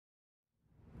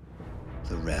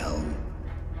The realm.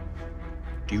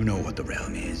 Do you know what the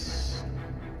realm is?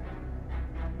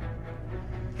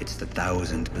 It's the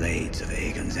 1,000 blades of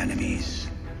Aegon's enemies.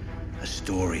 A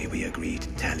story we agree to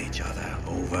tell each other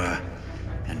over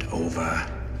and over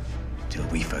till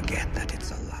we forget that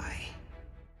it's a lie.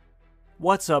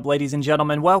 What's up, ladies and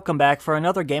gentlemen? Welcome back for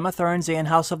another Game of Thrones and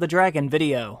House of the Dragon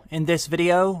video. In this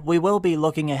video, we will be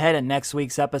looking ahead at next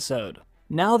week's episode.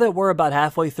 Now that we're about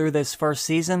halfway through this first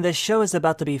season, this show is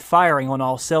about to be firing on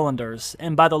all cylinders,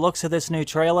 and by the looks of this new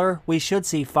trailer, we should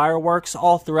see fireworks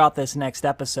all throughout this next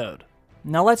episode.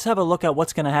 Now let's have a look at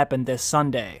what's going to happen this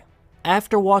Sunday.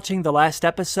 After watching the last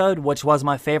episode, which was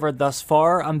my favorite thus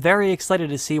far, I'm very excited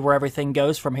to see where everything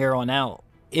goes from here on out.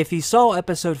 If you saw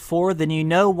episode 4, then you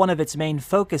know one of its main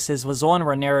focuses was on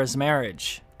Rhaenyra's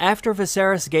marriage. After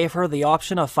Viserys gave her the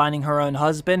option of finding her own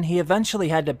husband, he eventually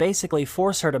had to basically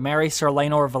force her to marry Sir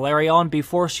Laenor Velaryon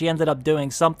before she ended up doing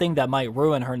something that might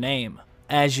ruin her name.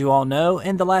 As you all know,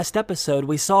 in the last episode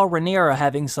we saw Rhaenyra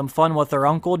having some fun with her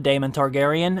uncle Daemon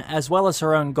Targaryen, as well as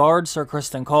her own guard Sir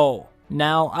Criston Cole.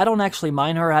 Now, I don't actually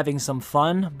mind her having some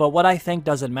fun, but what I think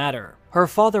doesn't matter. Her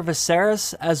father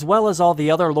Viserys, as well as all the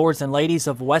other lords and ladies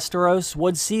of Westeros,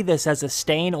 would see this as a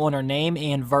stain on her name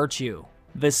and virtue.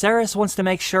 Viserys wants to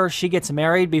make sure she gets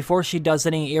married before she does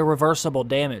any irreversible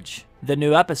damage. The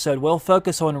new episode will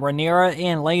focus on Rhaenyra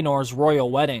and Laenor's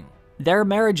royal wedding. Their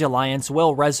marriage alliance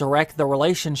will resurrect the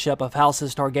relationship of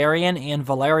houses Targaryen and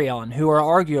Velaryon, who are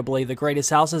arguably the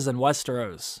greatest houses in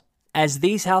Westeros. As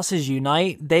these houses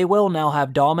unite, they will now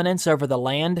have dominance over the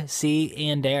land, sea,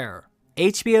 and air.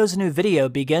 HBO's new video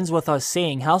begins with us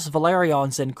seeing House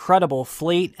Velaryon's incredible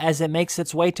fleet as it makes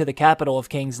its way to the capital of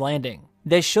King's Landing.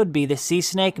 This should be the Sea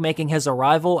Snake making his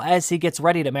arrival as he gets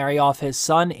ready to marry off his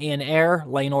son and heir,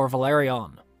 Laenor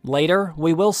Velaryon. Later,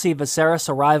 we will see Viserys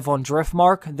arrive on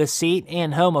Driftmark, the seat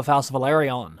and home of House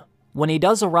Velaryon. When he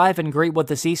does arrive and greet with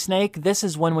the Sea Snake, this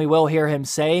is when we will hear him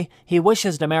say he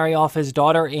wishes to marry off his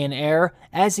daughter and heir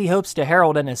as he hopes to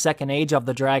herald in a second age of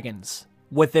the dragons.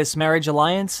 With this marriage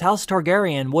alliance, House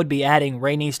Targaryen would be adding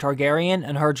Rhaenys Targaryen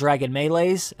and her dragon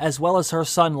Meleys, as well as her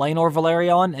son Laenor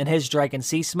Velaryon and his dragon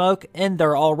Seasmoke, and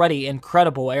their already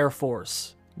incredible air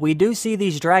force. We do see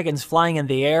these dragons flying in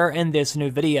the air in this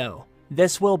new video.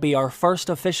 This will be our first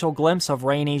official glimpse of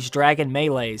Rhaenys dragon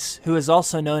Meleys, who is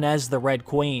also known as the Red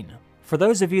Queen. For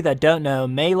those of you that don't know,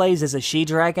 Meleys is a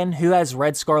she-dragon who has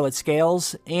red scarlet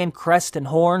scales and crest and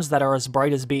horns that are as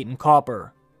bright as beaten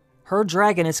copper. Her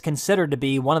dragon is considered to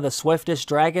be one of the swiftest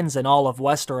dragons in all of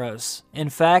Westeros. In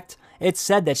fact, it's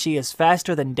said that she is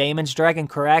faster than Daemon's dragon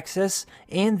Caraxes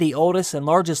and the oldest and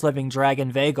largest living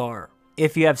dragon Vhagar.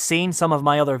 If you have seen some of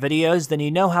my other videos, then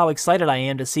you know how excited I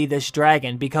am to see this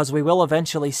dragon because we will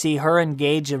eventually see her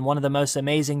engage in one of the most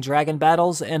amazing dragon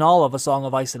battles in all of A Song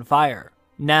of Ice and Fire.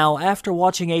 Now, after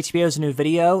watching HBO's new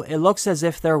video, it looks as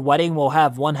if their wedding will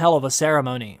have one hell of a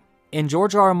ceremony. In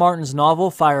George R. R. Martin's novel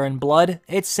Fire and Blood,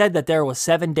 it's said that there was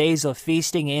 7 days of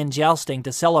feasting and jousting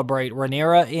to celebrate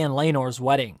Rhaenyra and Laenor's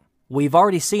wedding. We've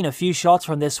already seen a few shots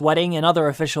from this wedding in other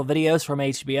official videos from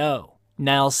HBO.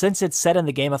 Now, since it's set in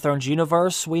the Game of Thrones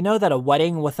universe, we know that a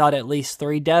wedding without at least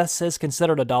 3 deaths is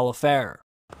considered a dull affair.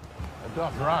 A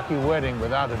Dothraki wedding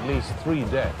without at least 3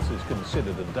 deaths is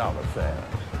considered a dull affair.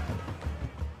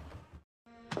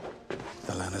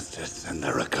 The Lannisters send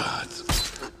their regards.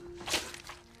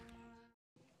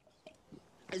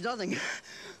 It's nothing.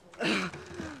 He's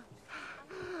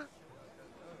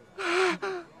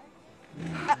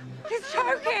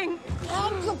choking!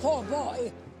 Help the poor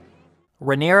boy!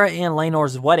 Rhaenyra and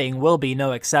Laenor's wedding will be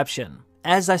no exception.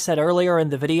 As I said earlier in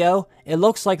the video, it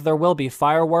looks like there will be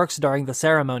fireworks during the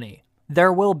ceremony.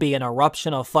 There will be an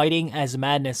eruption of fighting as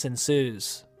madness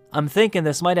ensues. I'm thinking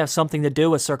this might have something to do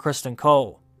with Sir Criston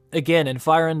Cole. Again, in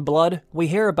Fire and Blood, we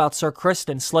hear about Sir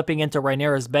Criston slipping into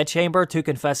Rhaenyra's bedchamber to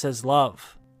confess his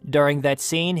love. During that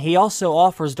scene, he also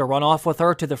offers to run off with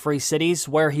her to the Free Cities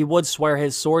where he would swear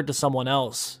his sword to someone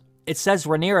else. It says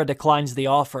Rhaenyra declines the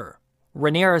offer.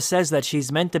 Rhaenyra says that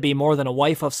she's meant to be more than a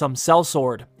wife of some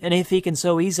sellsword, and if he can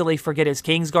so easily forget his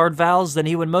Kingsguard vows, then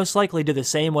he would most likely do the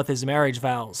same with his marriage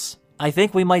vows. I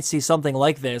think we might see something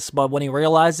like this, but when he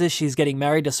realizes she's getting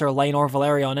married to Sir Laenor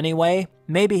Velaryon anyway,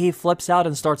 maybe he flips out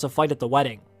and starts a fight at the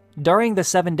wedding. During the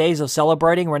 7 days of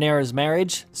celebrating Rhaenyra's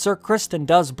marriage, Sir Criston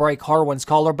does break Harwin's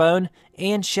collarbone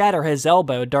and shatter his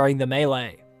elbow during the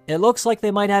melee. It looks like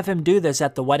they might have him do this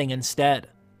at the wedding instead.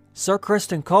 Sir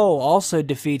Criston Cole also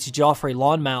defeats Joffrey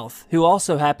Lonmouth, who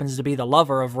also happens to be the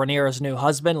lover of Rhaenyra's new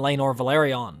husband, Laenor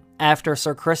Velaryon. After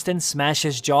Sir Criston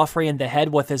smashes Joffrey in the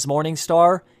head with his Morning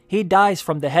Star, he dies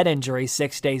from the head injury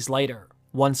 6 days later.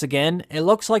 Once again, it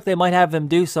looks like they might have him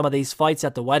do some of these fights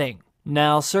at the wedding.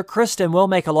 Now, Sir Criston will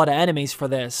make a lot of enemies for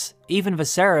this. Even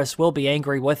Viserys will be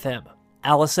angry with him.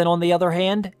 Alicent, on the other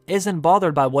hand, isn't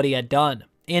bothered by what he had done.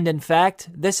 And in fact,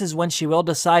 this is when she will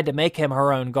decide to make him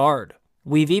her own guard.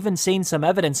 We've even seen some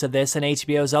evidence of this in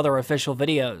HBO's other official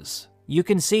videos. You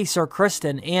can see Sir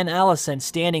Criston and Alicent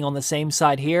standing on the same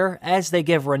side here as they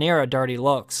give Rhaenyra dirty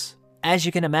looks. As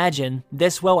you can imagine,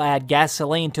 this will add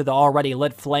gasoline to the already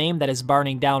lit flame that is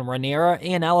burning down Rhaenyra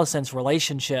and Alicent's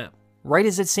relationship. Right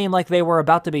as it seemed like they were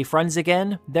about to be friends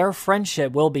again, their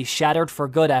friendship will be shattered for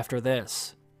good after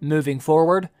this. Moving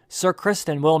forward, Sir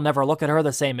Criston will never look at her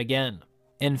the same again.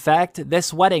 In fact,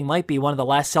 this wedding might be one of the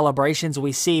last celebrations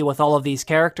we see with all of these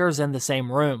characters in the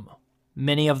same room.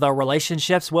 Many of their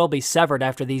relationships will be severed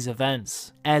after these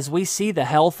events. As we see the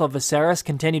health of Viserys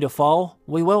continue to fall,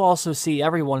 we will also see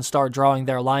everyone start drawing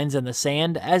their lines in the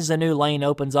sand as the new lane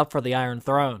opens up for the Iron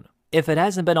Throne. If it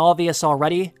hasn't been obvious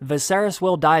already, Viserys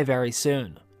will die very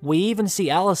soon. We even see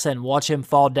Alicent watch him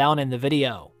fall down in the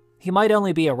video. He might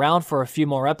only be around for a few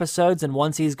more episodes, and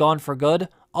once he's gone for good,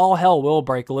 all hell will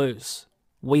break loose.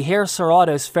 We hear Ser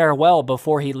Otto's farewell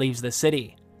before he leaves the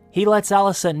city. He lets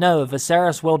Alicent know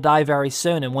Viserys will die very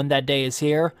soon, and when that day is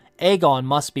here, Aegon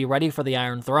must be ready for the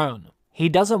Iron Throne. He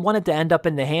doesn't want it to end up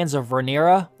in the hands of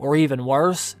Rhaenyra, or even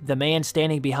worse, the man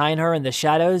standing behind her in the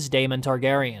shadows, Daemon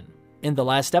Targaryen. In the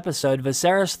last episode,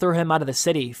 Viserys threw him out of the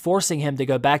city, forcing him to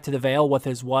go back to the Vale with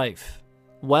his wife.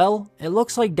 Well, it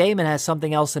looks like Daemon has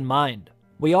something else in mind.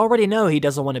 We already know he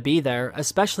doesn't want to be there,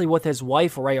 especially with his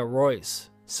wife Rhea Royce.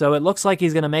 So it looks like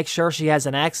he's going to make sure she has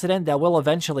an accident that will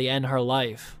eventually end her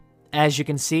life. As you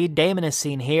can see, Daemon is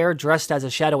seen here dressed as a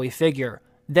shadowy figure.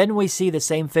 Then we see the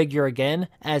same figure again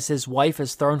as his wife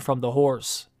is thrown from the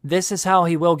horse. This is how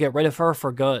he will get rid of her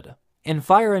for good. In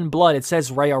Fire and Blood, it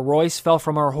says Rhea Royce fell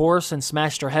from her horse and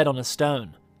smashed her head on a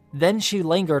stone. Then she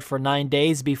lingered for 9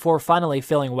 days before finally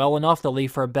feeling well enough to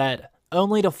leave her bed,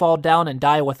 only to fall down and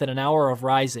die within an hour of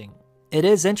rising. It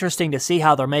is interesting to see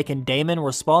how they're making Daemon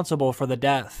responsible for the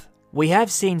death. We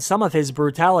have seen some of his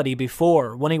brutality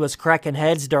before, when he was cracking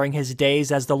heads during his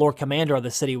days as the Lord Commander of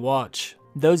the City Watch.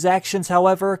 Those actions,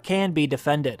 however, can be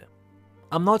defended.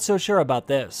 I'm not so sure about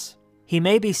this. He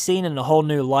may be seen in a whole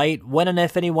new light when and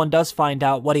if anyone does find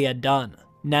out what he had done.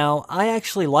 Now, I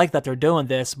actually like that they're doing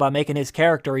this by making his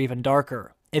character even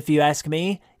darker. If you ask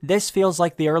me, this feels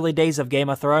like the early days of Game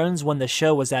of Thrones when the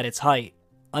show was at its height.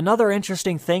 Another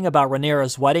interesting thing about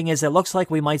Rhaenyra's wedding is it looks like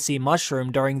we might see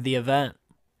Mushroom during the event.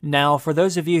 Now, for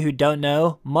those of you who don't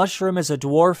know, Mushroom is a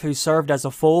dwarf who served as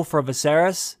a fool for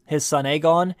Viserys, his son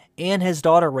Aegon, and his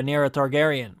daughter Rhaenyra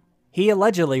Targaryen. He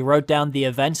allegedly wrote down the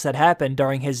events that happened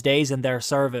during his days in their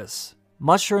service.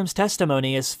 Mushroom's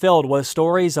testimony is filled with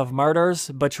stories of murders,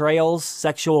 betrayals,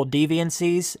 sexual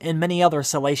deviancies, and many other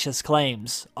salacious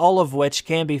claims, all of which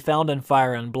can be found in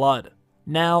Fire and Blood.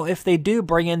 Now, if they do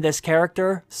bring in this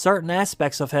character, certain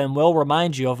aspects of him will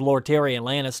remind you of Lord Tyrion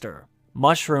Lannister.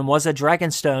 Mushroom was a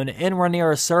Dragonstone in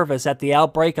Rhaenyra's service at the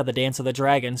outbreak of the Dance of the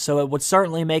Dragon, so it would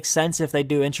certainly make sense if they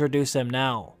do introduce him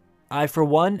now. I, for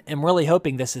one, am really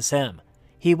hoping this is him.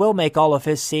 He will make all of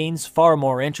his scenes far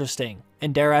more interesting,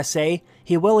 and dare I say,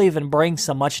 he will even bring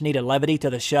some much needed levity to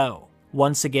the show.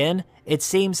 Once again, it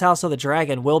seems House of the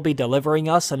Dragon will be delivering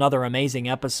us another amazing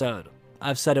episode.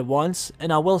 I've said it once,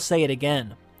 and I will say it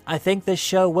again. I think this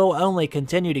show will only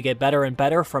continue to get better and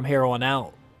better from here on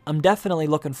out. I'm definitely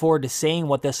looking forward to seeing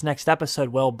what this next episode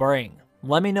will bring.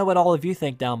 Let me know what all of you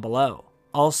think down below.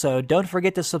 Also, don't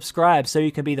forget to subscribe so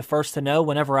you can be the first to know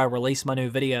whenever I release my new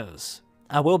videos.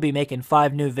 I will be making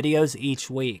 5 new videos each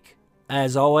week.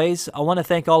 As always, I want to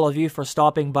thank all of you for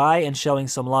stopping by and showing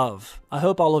some love. I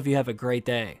hope all of you have a great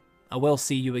day. I will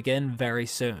see you again very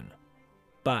soon.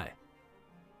 Bye.